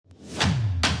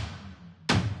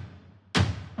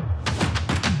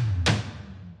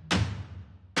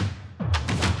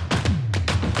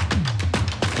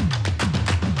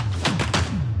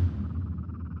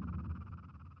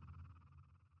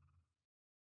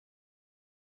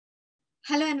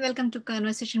Hello and welcome to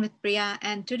Conversation with Priya.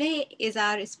 And today is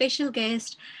our special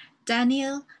guest,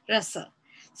 Daniel Russell.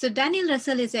 So, Daniel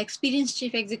Russell is an experienced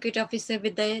chief executive officer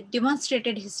with a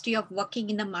demonstrated history of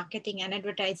working in the marketing and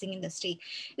advertising industry,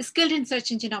 skilled in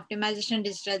search engine optimization,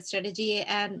 digital strategy,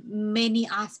 and many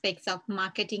aspects of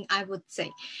marketing, I would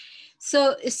say.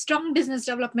 So, a strong business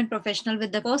development professional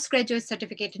with the postgraduate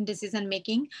certificate in decision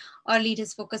making or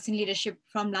leaders focus in leadership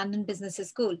from London Business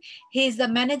School. He is the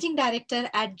managing director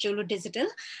at Jolo Digital,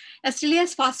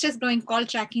 Australia's fastest growing call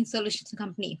tracking solutions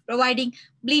company, providing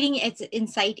bleeding edge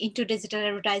insight into digital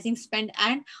advertising spend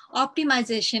and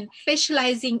optimization,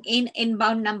 specializing in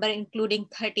inbound number, including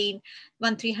 13,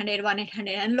 1300,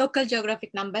 1800, and local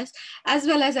geographic numbers, as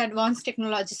well as advanced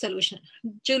technology solution.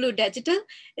 Jolo Digital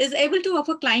is able to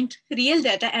offer client real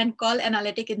data and call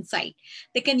analytic insight.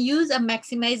 They can use and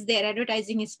maximize their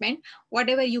advertising spend,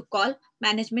 whatever you call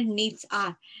management needs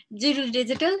are. Jolo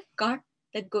Digital got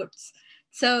the goods.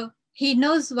 So he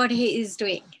knows what he is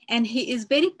doing, and he is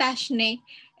very passionate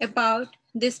about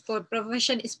this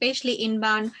profession, especially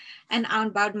inbound and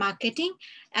outbound marketing.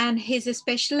 And his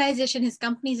specialization, his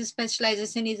company's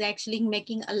specialization is actually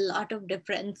making a lot of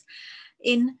difference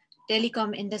in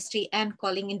telecom industry and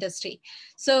calling industry.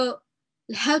 So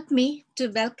help me to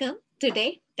welcome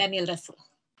today Daniel Russell.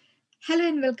 Hello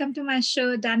and welcome to my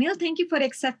show, Daniel. Thank you for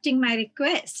accepting my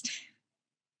request.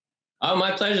 Oh,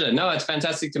 my pleasure. No, it's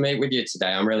fantastic to meet with you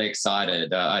today. I'm really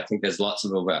excited. I think there's lots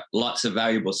of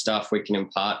valuable stuff we can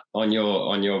impart on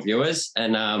your viewers,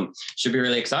 and should be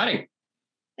really exciting.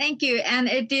 Thank you. And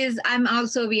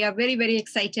we are very, very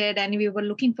excited, and we were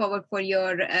looking forward for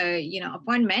your,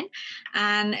 appointment.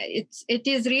 And it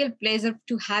is real pleasure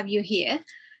to have you here.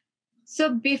 So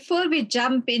before we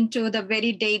jump into the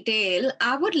very detail,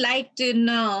 I would like to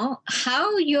know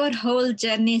how your whole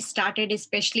journey started,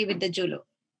 especially with the Jolo.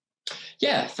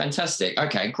 Yeah, fantastic.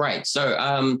 Okay, great. So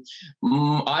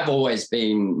I've always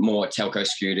been more telco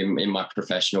skewed in my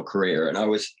professional career, and I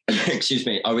was,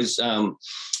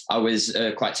 I was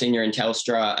quite senior in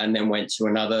Telstra, and then went to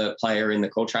another player in the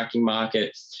call tracking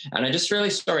market, and I just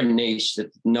really saw a niche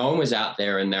that no one was out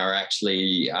there, and they were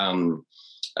actually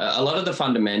a lot of the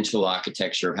fundamental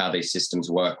architecture of how these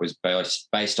systems work was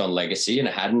based on legacy, and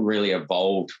it hadn't really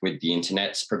evolved with the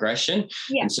internet's progression.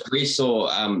 Yeah. And so we saw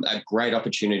a great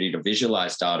opportunity to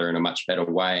visualize data in a much better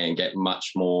way and get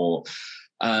much more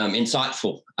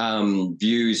insightful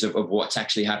views of what's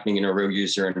actually happening in a real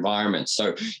user environment.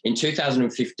 So in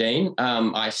 2015,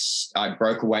 I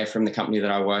broke away from the company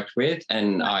that I worked with,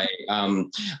 and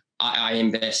I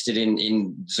invested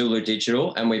in Jolo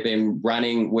Digital, and we've been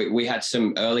running, we had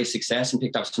some early success and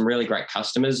picked up some really great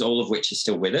customers, all of which are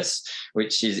still with us,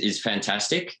 which is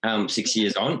fantastic, 6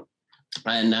 years on.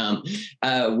 And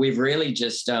we've really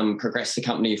just progressed the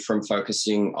company from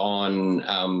focusing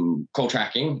on call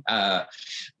tracking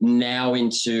now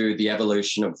into the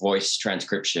evolution of voice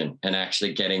transcription and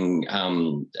actually getting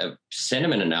a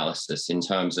sentiment analysis in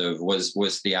terms of was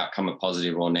the outcome a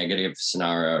positive or negative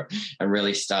scenario, and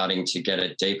really starting to get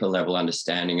a deeper level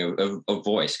understanding of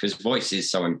voice, because voice is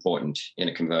so important in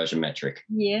a conversion metric.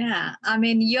 Yeah, I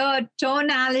mean, your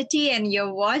tonality and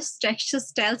your voice texture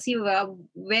tells you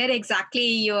where exactly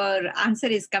your answer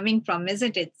is coming from,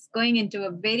 isn't it? It's going into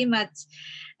a very much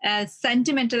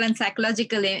sentimental and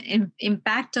psychological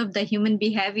impact of the human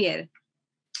behavior.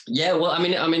 Yeah, well, I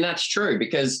mean that's true,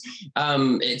 because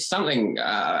it's something,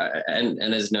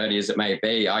 and as nerdy as it may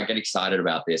be, I get excited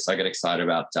about this. I get excited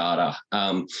about data,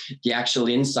 the actual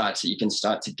insights that you can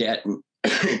start to get,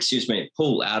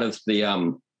 pull out of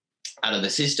the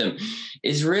system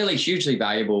is really hugely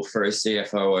valuable for a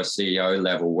CFO or CEO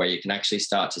level, where you can actually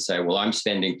start to say, well, I'm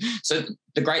spending. So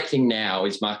the great thing now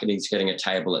is marketing's getting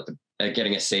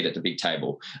getting a seat at the big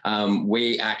table.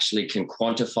 We actually can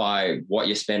quantify what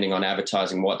you're spending on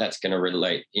advertising, what that's going to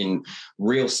relate in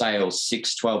real sales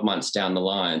 6-12 months down the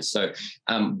line. So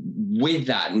with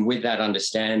that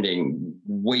understanding,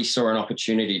 we saw an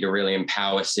opportunity to really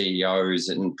empower CEOs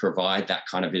and provide that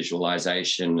kind of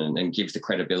visualization and give the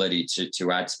credibility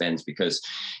to ad spends, because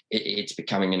it's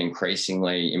becoming an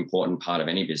increasingly important part of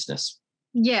any business.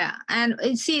 Yeah, and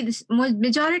see, this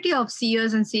majority of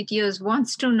CEOs and CTOs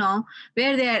wants to know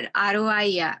where their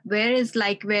ROI, where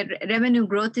revenue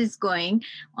growth is going,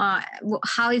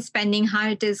 how is spending, how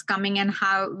it is coming, and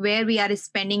where we are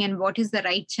spending, and what is the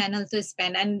right channel to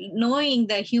spend, and knowing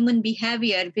the human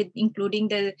behavior with including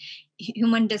the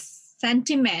human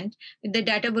sentiment. The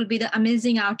data will be the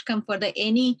amazing outcome for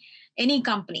any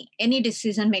company, any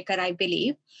decision maker, I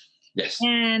believe. Yes.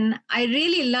 And I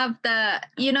really love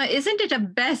isn't it a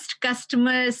best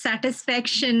customer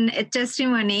satisfaction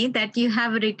testimony that you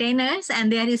have retainers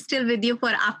and they are still with you for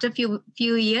after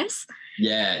few years?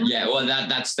 Yeah. Well,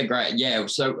 that's the great. Yeah.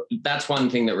 So that's one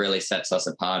thing that really sets us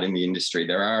apart in the industry.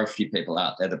 There are a few people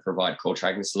out there that provide call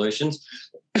tracking solutions.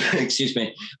 Excuse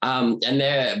me. And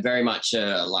they're very much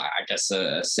a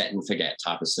set and forget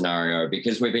type of scenario,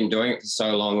 because we've been doing it for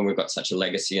so long and we've got such a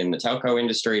legacy in the telco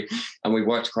industry, and we've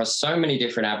worked across so many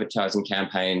different advertising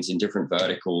campaigns in different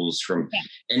verticals, from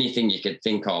anything you could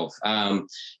think of.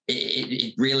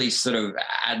 It really sort of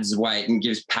adds weight and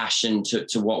gives passion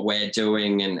to what we're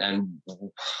doing, and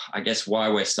I guess why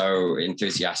we're so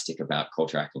enthusiastic about call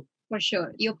tracking. For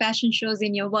sure. Your passion shows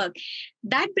in your work.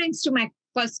 That brings to my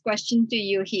first question to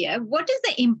you here. What is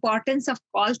the importance of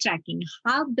call tracking?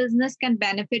 How business can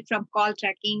benefit from call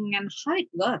tracking and how it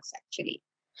works actually?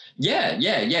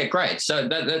 Yeah, great. So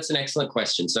that's an excellent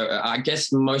question. So I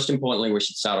guess most importantly, we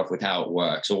should start off with how it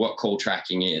works, or what call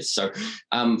tracking is. So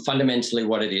fundamentally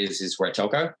what it is we're a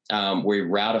telco. We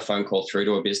route a phone call through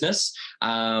to a business.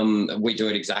 We do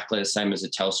it exactly the same as a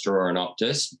Telstra or an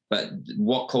Optus. But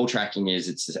what call tracking is,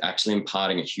 it's actually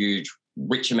imparting a huge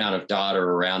rich amount of data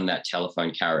around that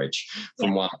telephone carriage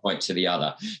from one point to the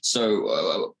other.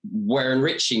 So we're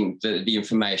enriching the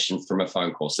information from a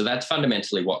phone call. So that's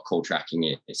fundamentally what call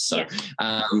tracking is. So,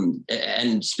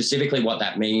 and specifically what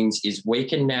that means is we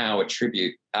can now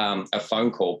attribute a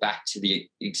phone call back to the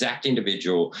exact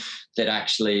individual that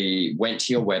actually went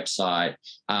to your website.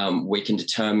 We can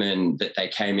determine that they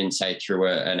came in, say, through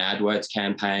an AdWords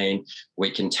campaign.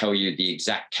 We can tell you the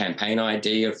exact campaign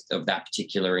ID of that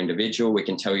particular individual. We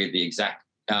can tell you the exact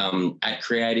ad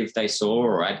creative they saw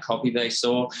or ad copy they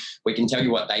saw. We can tell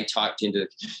you what they typed into.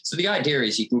 So the idea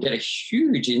is you can get a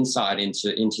huge insight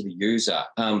into the user.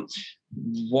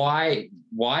 Why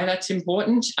that's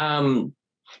important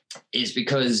is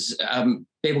because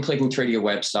people clicking through to your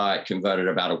website converted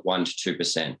about a 1 to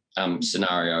 2%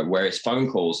 scenario, whereas phone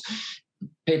calls,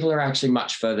 people are actually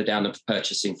much further down the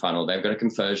purchasing funnel. They've got a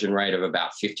conversion rate of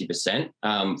about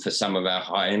 50% for some of our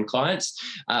high-end clients.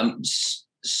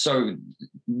 So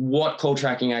what call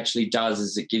tracking actually does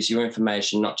is it gives you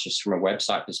information, not just from a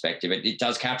website perspective. It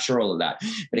does capture all of that,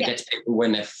 but it gets people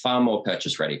when they're far more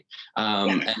purchase ready.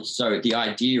 And so the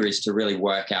idea is to really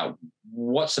work out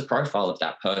what's the profile of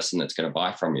that person that's going to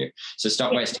buy from you. So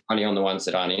stop wasting money on the ones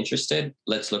that aren't interested.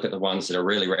 Let's look at the ones that are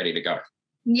really ready to go.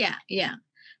 Yeah.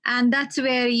 And that's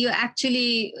where you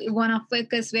actually want to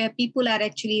focus, where people are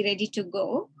actually ready to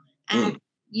go. And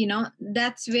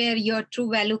that's where your true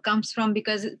value comes from,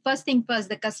 because first thing first,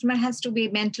 the customer has to be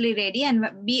mentally ready and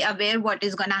be aware what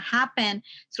is going to happen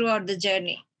throughout the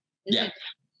journey.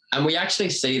 And we actually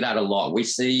see that a lot. We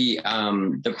see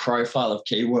the profile of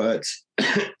keywords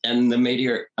and the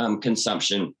media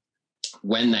consumption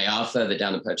when they are further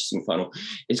down the purchasing funnel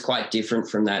is quite different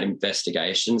from that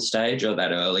investigation stage or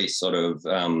that early sort of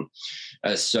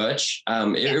search.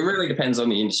 It really depends on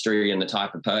the industry and the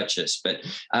type of purchase, but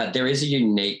there is a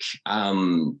unique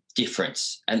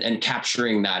difference, and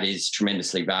capturing that is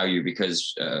tremendously valuable,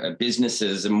 because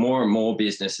businesses and more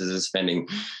businesses are spending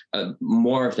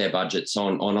more of their budgets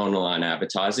on online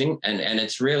advertising, and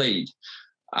it's really,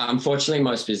 unfortunately,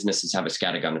 most businesses have a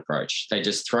scattergun approach. They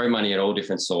just throw money at all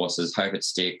different sources, hope it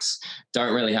sticks,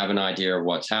 don't really have an idea of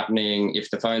what's happening. If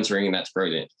the phone's ringing, that's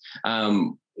brilliant.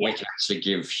 We can actually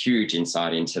give huge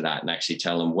insight into that and actually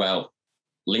tell them, well,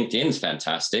 LinkedIn's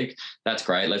fantastic. That's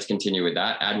great. Let's continue with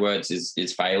that. AdWords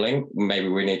is failing. Maybe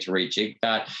we need to rejig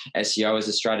that. SEO as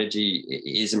a strategy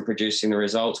isn't producing the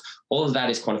results. All of that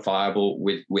is quantifiable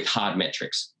with hard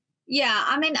metrics. Yeah,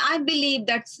 I mean, I believe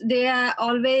that there are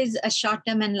always a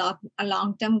short-term and a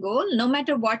long-term goal. No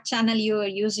matter what channel you are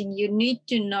using, you need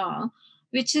to know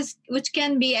which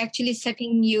can be actually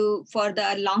setting you for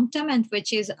the long-term and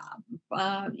which is,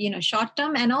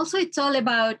 short-term. And also, it's all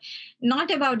about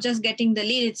not about just getting the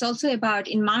lead. It's also about,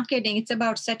 in marketing, it's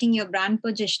about setting your brand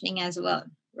positioning as well,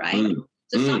 right?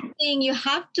 So something you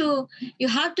have to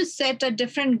set a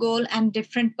different goal and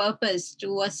different purpose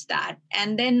towards that.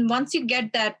 And then once you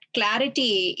get that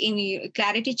clarity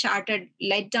charted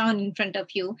laid down in front of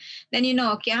you, then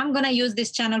okay, I'm going to use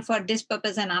this channel for this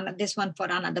purpose and this one for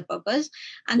another purpose.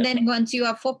 And then once you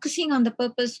are focusing on the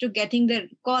purpose to getting the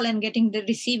call and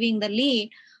receiving the lead,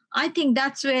 I think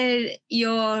that's where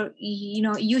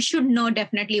you should know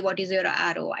definitely what is your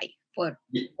ROI. For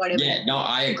whatever. Yeah, no,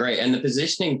 I agree. And the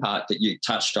positioning part that you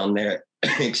touched on there,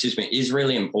 excuse me, is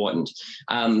really important,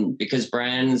 because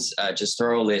brands just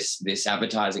throw all this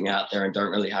advertising out there and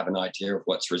don't really have an idea of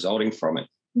what's resulting from it.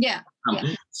 Yeah.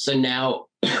 So now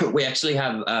we actually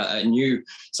have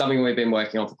something we've been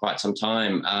working on for quite some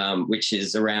time, which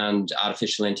is around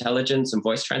artificial intelligence and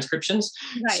voice transcriptions.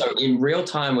 Right. So in real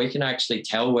time, we can actually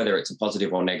tell whether it's a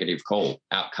positive or negative call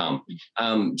outcome.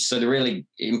 So the really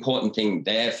important thing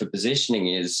there for positioning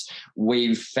is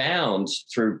we've found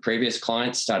through previous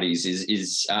client studies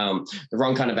is the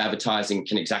wrong kind of advertising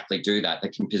can exactly do that. They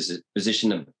can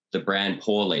position the brand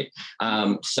poorly.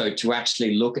 So to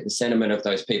actually look at the sentiment of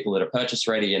those people that are purchase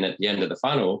ready and at the end of the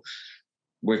funnel,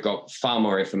 we've got far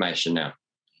more information now.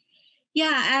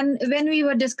 Yeah, and when we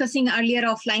were discussing earlier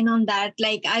offline on that,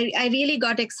 like I really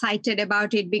got excited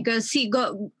about it because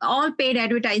all paid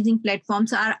advertising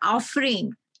platforms are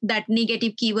offering that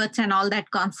negative keywords and all that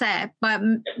concept, but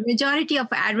majority of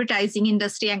advertising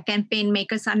industry and campaign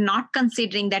makers are not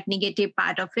considering that negative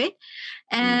part of it.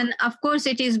 And of course,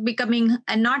 it is becoming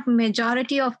not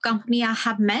majority of company I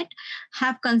have met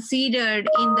have considered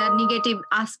in the negative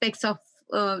aspects of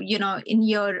in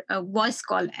your voice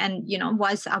call and,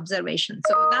 voice observation.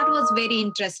 So that was very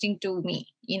interesting to me,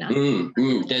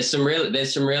 There's some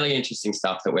really interesting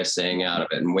stuff that we're seeing out of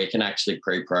it. And we can actually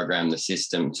pre-program the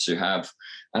system to have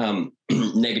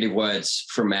negative words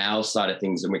from our side of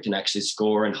things. And we can actually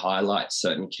score and highlight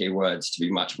certain keywords to be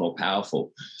much more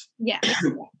powerful. Yeah.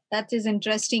 That is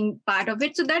interesting part of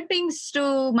it. So that brings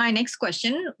to my next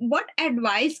question. What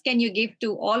advice can you give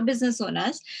to all business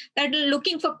owners that are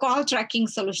looking for call tracking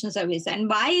solution service, and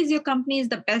why is your company is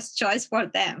the best choice for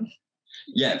them?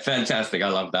 Yeah, fantastic. I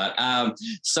love that.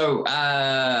 So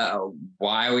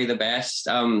why are we the best?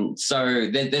 So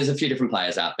there's a few different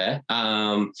players out there,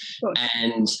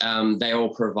 and they all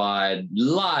provide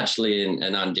largely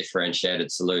an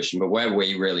undifferentiated solution. But where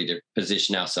we really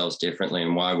position ourselves differently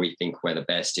and why we think we're the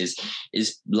best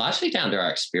is largely down to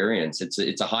our experience.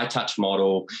 It's a high touch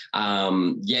model.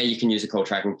 You can use a call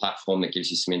tracking platform that gives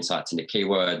you some insights into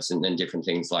keywords and different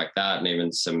things like that, and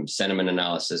even some sentiment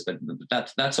analysis. But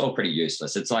that's all pretty useless.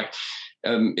 It's like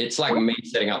me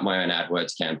setting up my own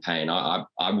AdWords campaign. I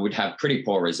would have pretty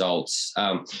poor results.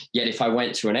 Yet if I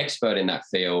went to an expert in that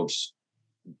field,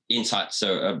 insights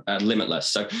are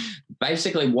limitless. So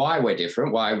basically why we're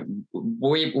different, why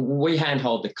we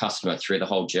handhold the customer through the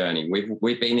whole journey.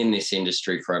 We've been in this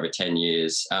industry for over 10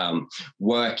 years,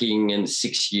 working and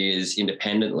 6 years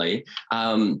independently,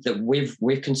 that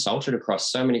we've consulted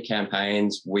across so many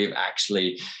campaigns. We've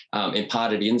actually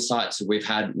imparted insights. We've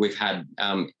had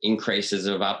increases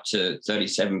of up to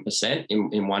 37%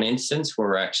 in one instance, where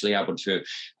we're actually able to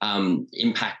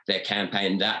impact their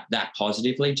campaign that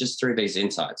positively just through these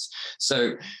insights.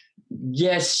 So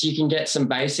yes, you can get some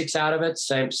basics out of it,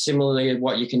 similarly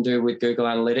what you can do with Google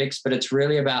Analytics, but it's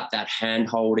really about that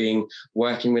hand-holding,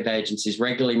 working with agencies,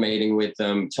 regularly meeting with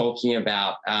them, talking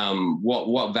about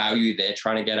what value they're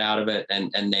trying to get out of it,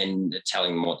 and then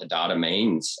telling them what the data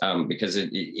means, because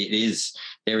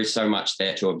there is so much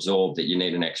there to absorb that you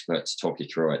need an expert to talk you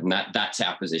through it. And that's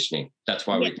our positioning. That's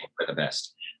why we think we're the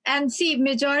best. And see,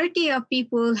 majority of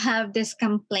people have this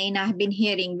complaint I've been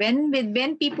hearing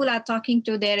when people are talking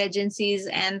to their agencies,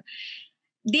 and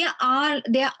there are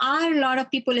a lot of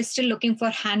people still looking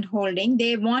for hand holding.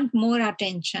 They want more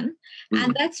attention.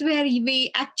 And that's where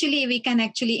we can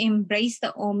actually embrace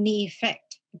the Omni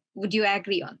effect. Would you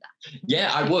agree on that?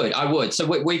 Yeah, I would. So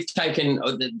we've taken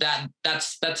that.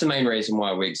 That's the main reason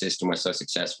why we exist and we're so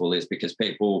successful, is because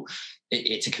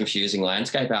it's a confusing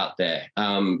landscape out there.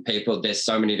 There's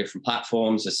so many different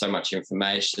platforms. There's so much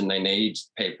information. They need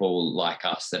people like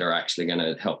us that are actually going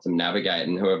to help them navigate,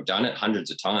 and who have done it hundreds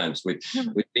of times with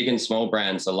big and small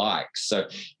brands alike. So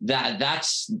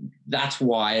that's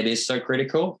why it is so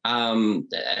critical.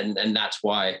 And that's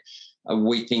why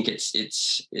we think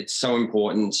it's so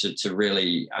important to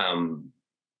really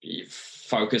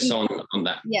focus on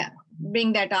that. Yeah,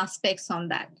 bring that aspects on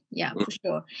that. Yeah, for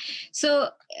sure. So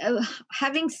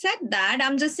having said that,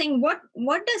 I'm just saying,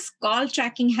 what does call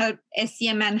tracking help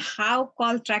SEM, and how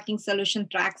call tracking solution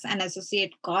tracks and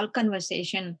associate call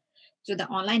conversation to the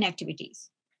online activities?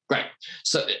 Great.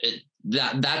 So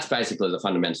that's basically the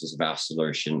fundamentals of our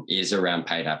solution, is around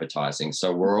paid advertising.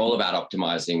 So we're all about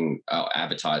optimizing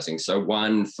advertising. So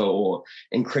one, for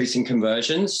increasing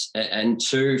conversions, and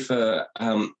two, for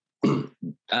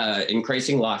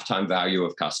increasing lifetime value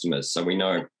of customers. So we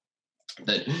know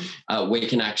that we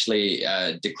can actually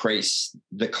decrease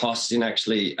the cost in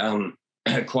actually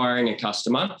acquiring a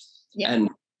customer. Yeah. And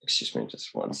excuse me, just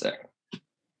one second.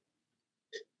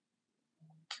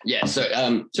 Yeah,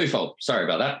 so twofold. Sorry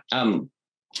about that.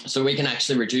 So we can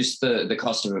actually reduce the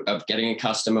cost of getting a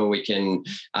customer. We can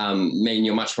mean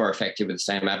you're much more effective with the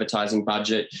same advertising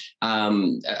budget.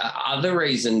 Other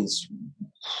reasons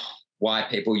why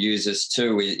people use us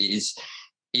too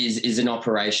is an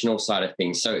operational side of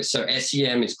things. So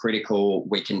SEM is critical.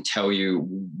 We can tell you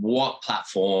what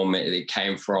platform it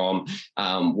came from,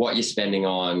 what you're spending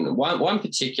on. One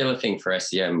particular thing for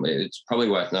SEM, it's probably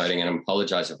worth noting, and I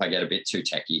apologize if I get a bit too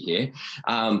techie here,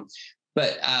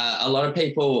 but a lot of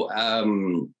people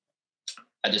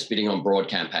are just bidding on broad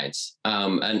campaigns.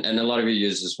 And a lot of your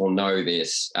users will know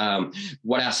this.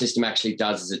 What our system actually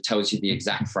does is it tells you the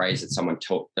exact phrase that someone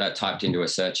typed into a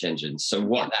search engine. So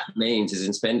what that means is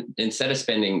instead of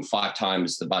spending 5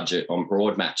 times the budget on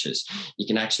broad matches, you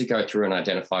can actually go through and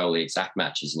identify all the exact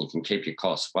matches, and you can keep your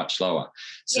costs much lower.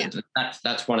 So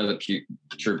that's one of the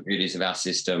true beauties of our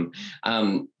system.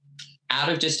 Out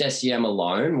of just SEM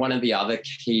alone, one of the other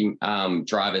key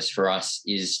drivers for us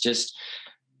is just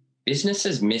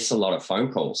businesses miss a lot of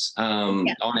phone calls. On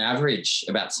average,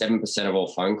 about 7% of all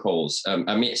phone calls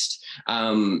are missed.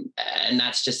 And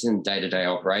that's just in day-to-day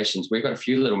operations. We've got a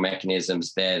few little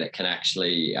mechanisms there that can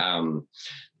actually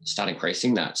start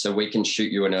increasing that. So we can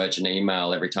shoot you an urgent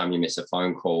email every time you miss a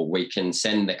phone call. We can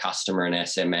send the customer an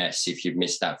SMS if you've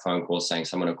missed that phone call, saying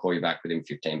someone will call you back within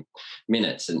 15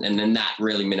 minutes. And then that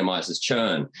really minimizes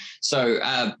churn. So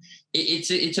it's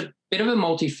a bit of a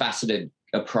multifaceted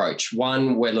approach.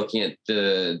 One, we're looking at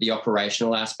the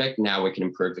operational aspect. Now we can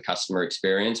improve the customer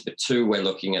experience. But 2, we're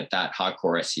looking at that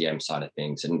hardcore SEM side of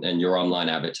things and your online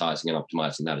advertising and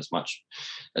optimizing that as much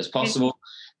as possible.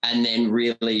 And then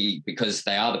really, because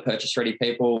they are the purchase-ready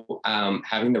people,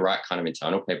 having the right kind of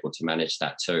internal people to manage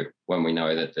that too, when we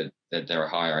know that they're a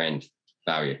higher-end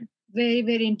value. Very,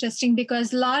 very interesting,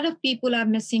 because a lot of people are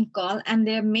missing call, and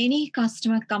there are many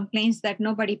customer complaints that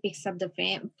nobody picks up the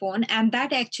phone. And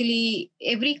that actually,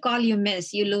 every call you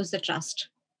miss, you lose the trust,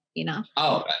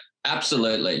 Oh,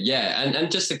 absolutely. Yeah.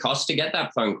 And just the cost to get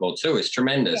that phone call too is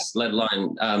tremendous, let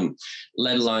alone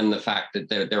the fact that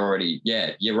they're already,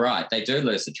 you're right. They do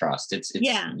lose the trust. It's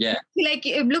Like,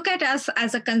 look at us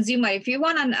as a consumer. If you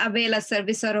want to avail a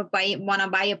service or want to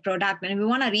buy a product, and we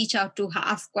want to reach out to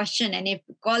ask question, and if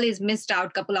call is missed out a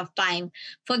couple of times,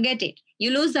 forget it. You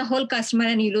lose the whole customer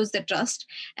and you lose the trust.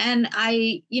 And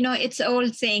it's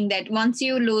old saying that once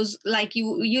you lose, like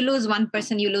you lose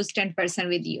 1%, you lose 10%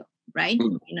 with you. Right.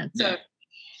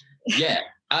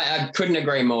 I couldn't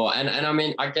agree more. And I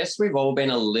mean, I guess we've all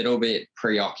been a little bit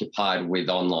preoccupied with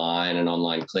online and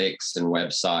online clicks and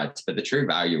websites, but the true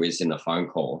value is in the phone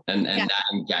call and that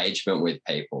engagement with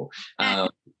people. And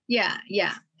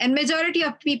majority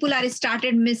of people are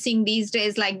started missing these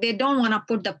days. Like, they don't want to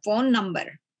put the phone number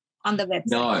on the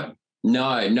website.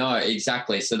 No,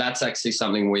 exactly. So that's actually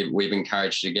something we've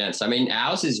encouraged against. I mean,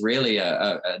 ours is really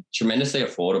a tremendously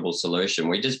affordable solution.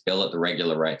 We just bill at the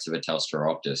regular rates of a Telstra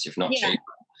Optus, if not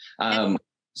cheaper.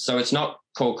 So it's not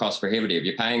call cost prohibitive.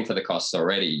 You're paying for the costs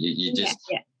already. You just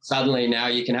suddenly now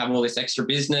you can have all this extra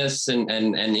business and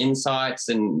insights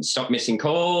and stop missing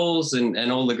calls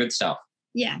and all the good stuff.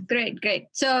 Yeah, great.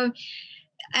 So,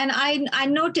 and I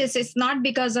notice it's not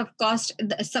because of cost.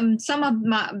 Some of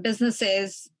my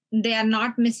businesses, they are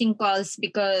not missing calls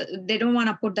because they don't want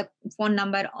to put the phone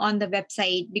number on the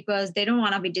website because they don't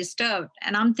want to be disturbed.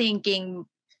 And I'm thinking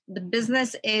the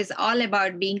business is all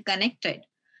about being connected,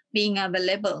 being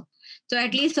available. So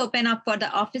at least open up for the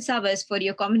office hours for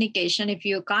your communication. If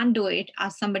you can't do it,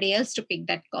 ask somebody else to pick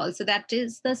that call. So that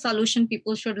is the solution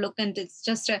people should look at. It's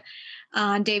just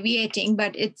deviating,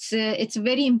 but it's a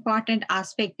very important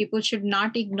aspect. People should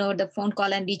not ignore the phone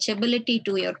call and reachability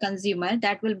to your consumer.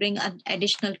 That will bring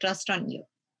additional trust on you.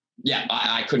 Yeah,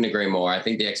 I couldn't agree more. I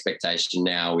think the expectation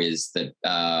now is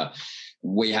that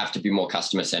we have to be more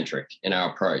customer centric in our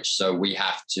approach. So we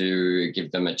have to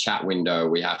give them a chat window.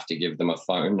 We have to give them a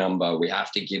phone number. We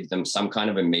have to give them some kind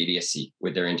of immediacy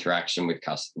with their interaction with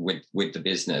the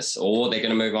business, or they're going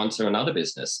to move on to another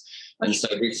business. And so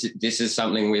this is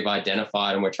something we've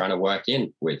identified and we're trying to work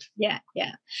in with. Yeah.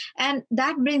 And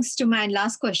that brings to my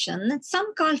last question.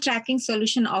 Some call tracking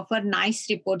solution offer nice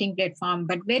reporting platform,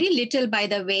 but very little by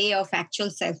the way of actual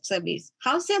self-service.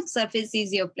 How self-service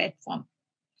is your platform?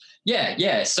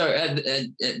 Yeah. So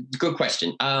good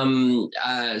question.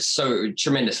 So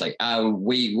tremendously,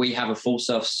 we have a full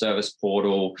self-service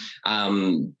portal,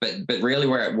 but really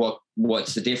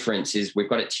what's the difference is we've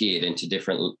got it tiered into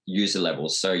different user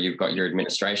levels. So you've got your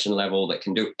administration level that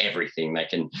can do everything. They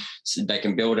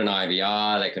can build an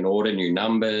IVR, they can order new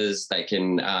numbers, they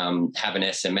can have an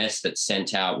SMS that's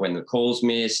sent out when the call's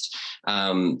missed.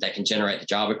 They can generate the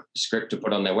JavaScript to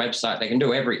put on their website. They can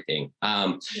do everything.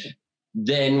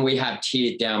 Then we have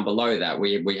tiered down below that.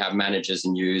 We have managers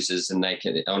and users, and they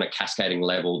can, on a cascading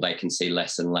level, they can see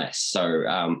less and less. So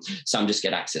some just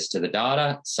get access to the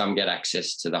data, some get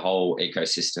access to the whole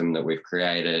ecosystem that we've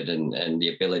created and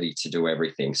the ability to do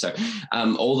everything. So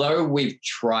although we've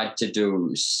tried to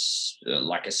do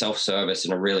like a self-service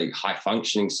and a really high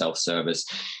functioning self-service,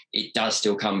 it does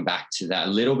still come back to that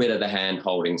little bit of the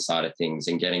hand-holding side of things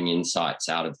and getting insights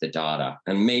out of the data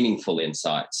and meaningful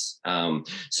insights.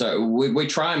 So we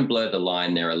try and blur the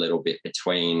line there a little bit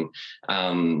between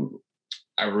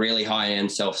a really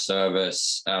high-end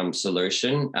self-service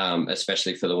solution,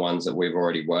 especially for the ones that we've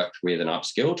already worked with and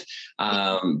upskilled,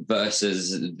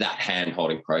 versus that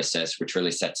hand-holding process, which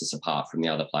really sets us apart from the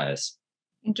other players.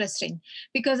 Interesting.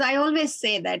 Because I always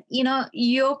say that,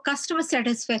 your customer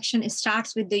satisfaction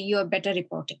starts with your better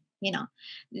reporting. A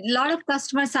lot of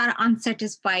customers are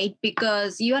unsatisfied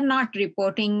because you are not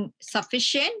reporting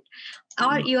sufficient,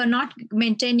 or you are not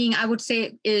maintaining, I would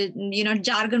say,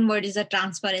 jargon word is a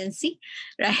transparency,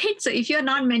 right? So if you're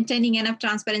not maintaining enough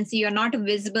transparency, you're not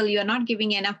visible, you're not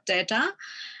giving enough data,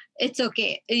 it's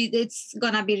okay. It's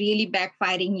going to be really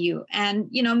backfiring you. And,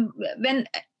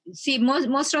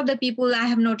 most of the people I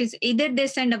have noticed, either they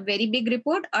send a very big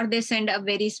report or they send a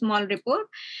very small report.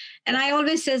 And I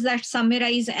always says that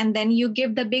summarize and then you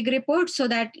give the big report so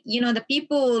that, the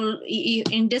people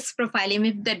in disk profiling,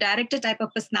 if the director type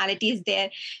of personality is there,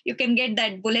 you can get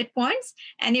that bullet points.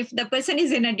 And if the person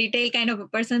is in a detail kind of a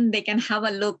person, they can have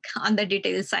a look on the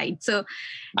detail side. So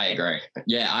I agree.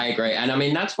 Yeah, I agree. And I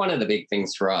mean, that's one of the big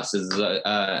things for us is,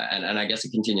 and I guess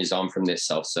it continues on from this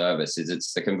self-service, is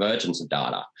it's the convergence of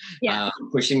data,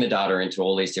 pushing the data into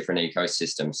all these different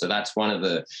ecosystems. So that's one of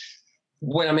the,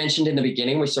 when I mentioned in the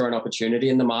beginning, we saw an opportunity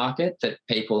in the market that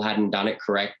people hadn't done it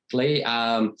correctly.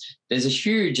 There's a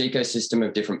huge ecosystem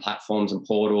of different platforms and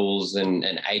portals and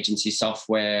agency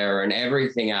software and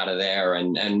everything out of there.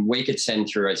 And we could send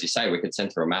through, as you say, we could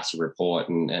send through a massive report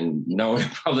and no one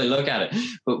would probably look at it.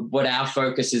 But what our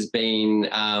focus has been,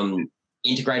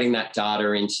 integrating that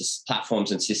data into platforms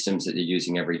and systems that they're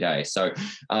using every day. So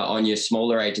on your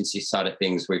smaller agency side of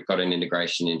things, we've got an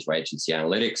integration into agency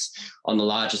analytics. On the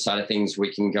larger side of things,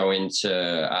 we can go into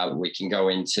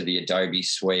the Adobe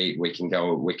suite. We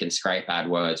can scrape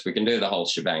AdWords. We can do the whole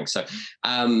shebang. So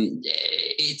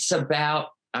it's about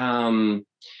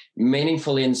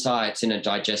meaningful insights in a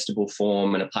digestible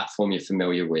form and a platform you're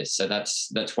familiar with. So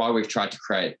that's why we've tried to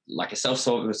create like a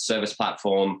self-service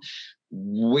platform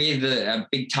with a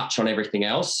big touch on everything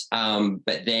else,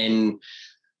 but then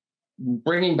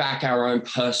bringing back our own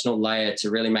personal layer to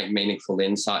really make meaningful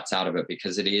insights out of it,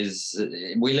 because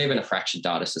we live in a fractured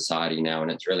data society now, and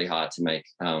it's really hard to make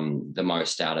the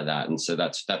most out of that. And so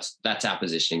that's our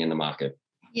positioning in the market.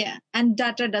 Yeah, and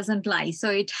data doesn't lie, so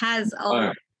it has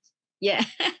all. Yeah.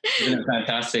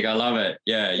 Fantastic. I love it.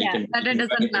 Yeah. Data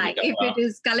doesn't lie. If it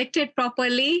is collected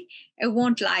properly, it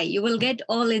won't lie. You will get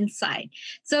all inside.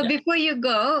 So before you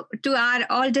go to our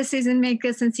all decision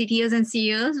makers and CTOs and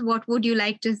CEOs, what would you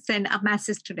like to send a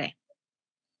message today?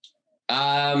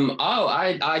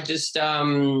 I just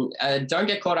don't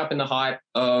get caught up in the hype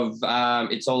of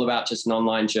it's all about just an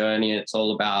online journey. It's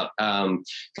all about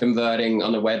converting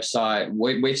on the website.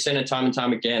 We've seen it time and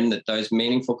time again that those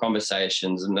meaningful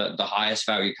conversations and the highest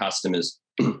value customers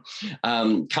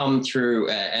come through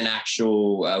an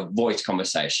actual voice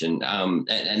conversation,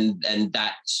 and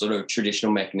that sort of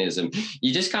traditional mechanism.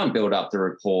 You just can't build up the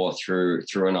rapport through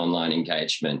an online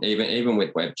engagement, even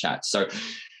with web chat. So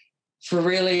for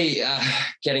really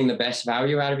getting the best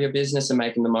value out of your business and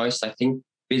making the most, I think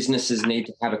businesses need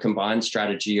to have a combined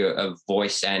strategy of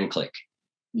voice and click.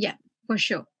 Yeah, for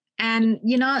sure. And,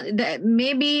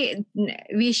 maybe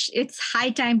it's high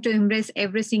time to embrace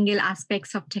every single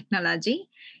aspects of technology,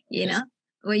 Yes.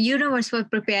 Well, Universe were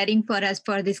preparing for us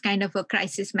for this kind of a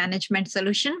crisis management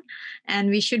solution, and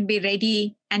we should be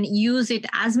ready and use it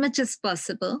as much as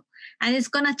possible. And it's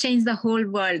going to change the whole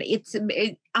world.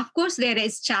 Of course, there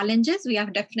is challenges we are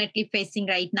definitely facing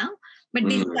right now, but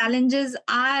these challenges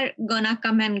are going to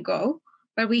come and go.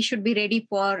 But we should be ready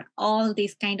for all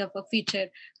these kind of a future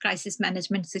crisis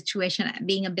management situation.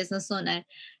 Being a business owner,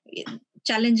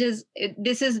 challenges,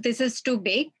 this is too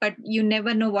big, but you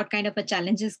never know what kind of a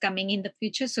challenge is coming in the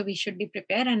future. So we should be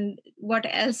prepared. And what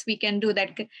else we can do?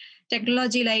 That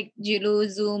technology like Julu,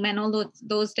 Zoom, and all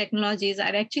those technologies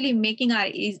are actually making our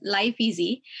life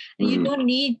easy. And you don't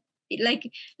need, like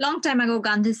long time ago,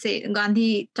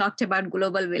 Gandhi talked about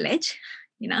global village,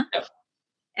 Yep.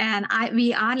 And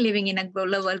we are living in a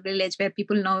global village where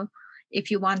people know if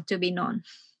you want to be known.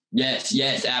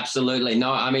 Yes, absolutely.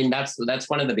 No, I mean that's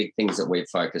one of the big things that we've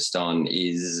focused on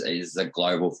is the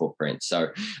global footprint. So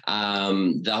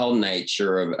the whole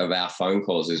nature of our phone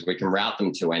calls is we can route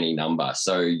them to any number.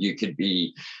 So you could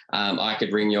be, I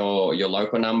could ring your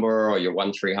local number or your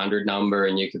 1-300 number,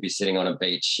 and you could be sitting on a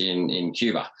beach in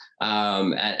Cuba,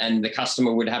 and the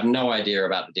customer would have no idea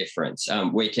about the difference.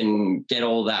 We can get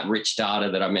all that rich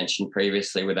data that I mentioned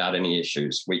previously without any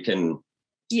issues. We can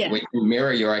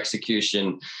mirror your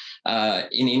execution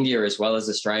in India as well as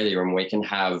Australia, and we can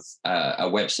have a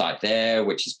website there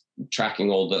which is tracking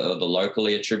all the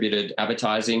locally attributed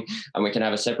advertising, and we can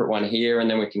have a separate one here, and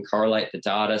then we can correlate the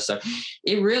data. So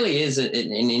it really is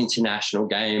an international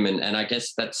game, and I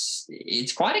guess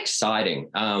it's quite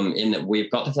exciting in that we've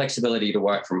got the flexibility to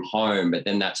work from home, but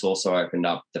then that's also opened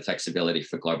up the flexibility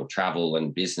for global travel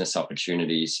and business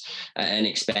opportunities and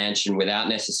expansion without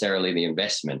necessarily the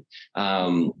investment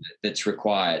that's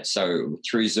required. So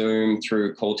through Zoom,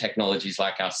 through call technologies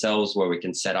like ourselves, where we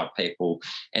can set up people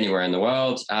anywhere in the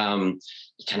world, you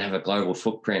can have a global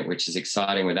footprint, which is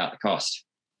exciting without the cost.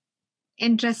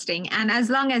 Interesting. And as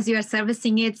long as you are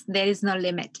servicing it, there is no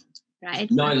limit, right?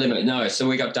 No limit, no. So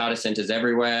we got data centers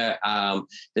everywhere.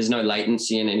 There's no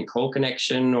latency in any call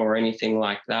connection or anything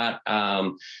like that.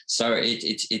 So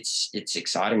it's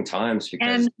exciting times.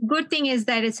 Because and good thing is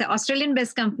that it's an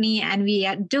Australian-based company, and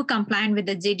we do compliant with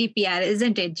the GDPR,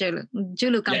 isn't it, Julu?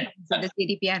 Julu complies with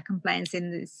the GDPR compliance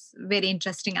in this very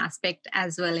interesting aspect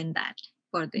as well in that.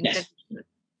 For the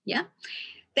yeah.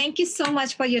 Thank you so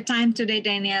much for your time today,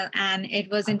 Daniel. And it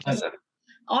was interesting.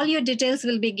 All your details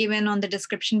will be given on the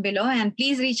description below. And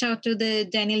please reach out to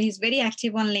Daniel. He's very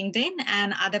active on LinkedIn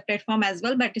and other platform as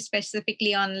well, but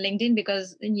specifically on LinkedIn,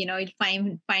 because you'll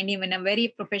find him in a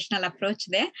very professional approach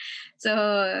there.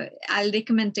 So I'll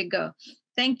recommend to go.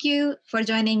 Thank you for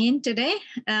joining in today,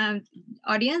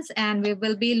 audience, and we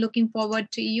will be looking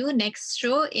forward to you next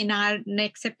show in our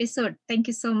next episode. Thank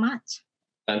you so much.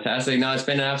 Fantastic. No, it's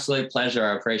been an absolute pleasure.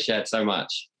 I appreciate it so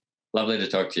much. Lovely to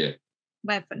talk to you.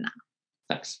 Bye for now.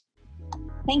 Thanks.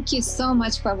 Thank you so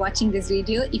much for watching this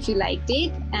video. If you liked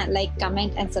it, like,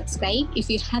 comment, and subscribe if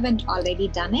you haven't already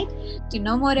done it. To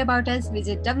know more about us,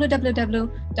 visit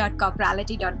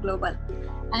www.corporality.global.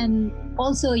 And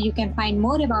also you can find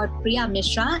more about Priya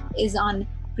Mishra is on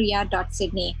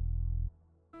priya.sydney.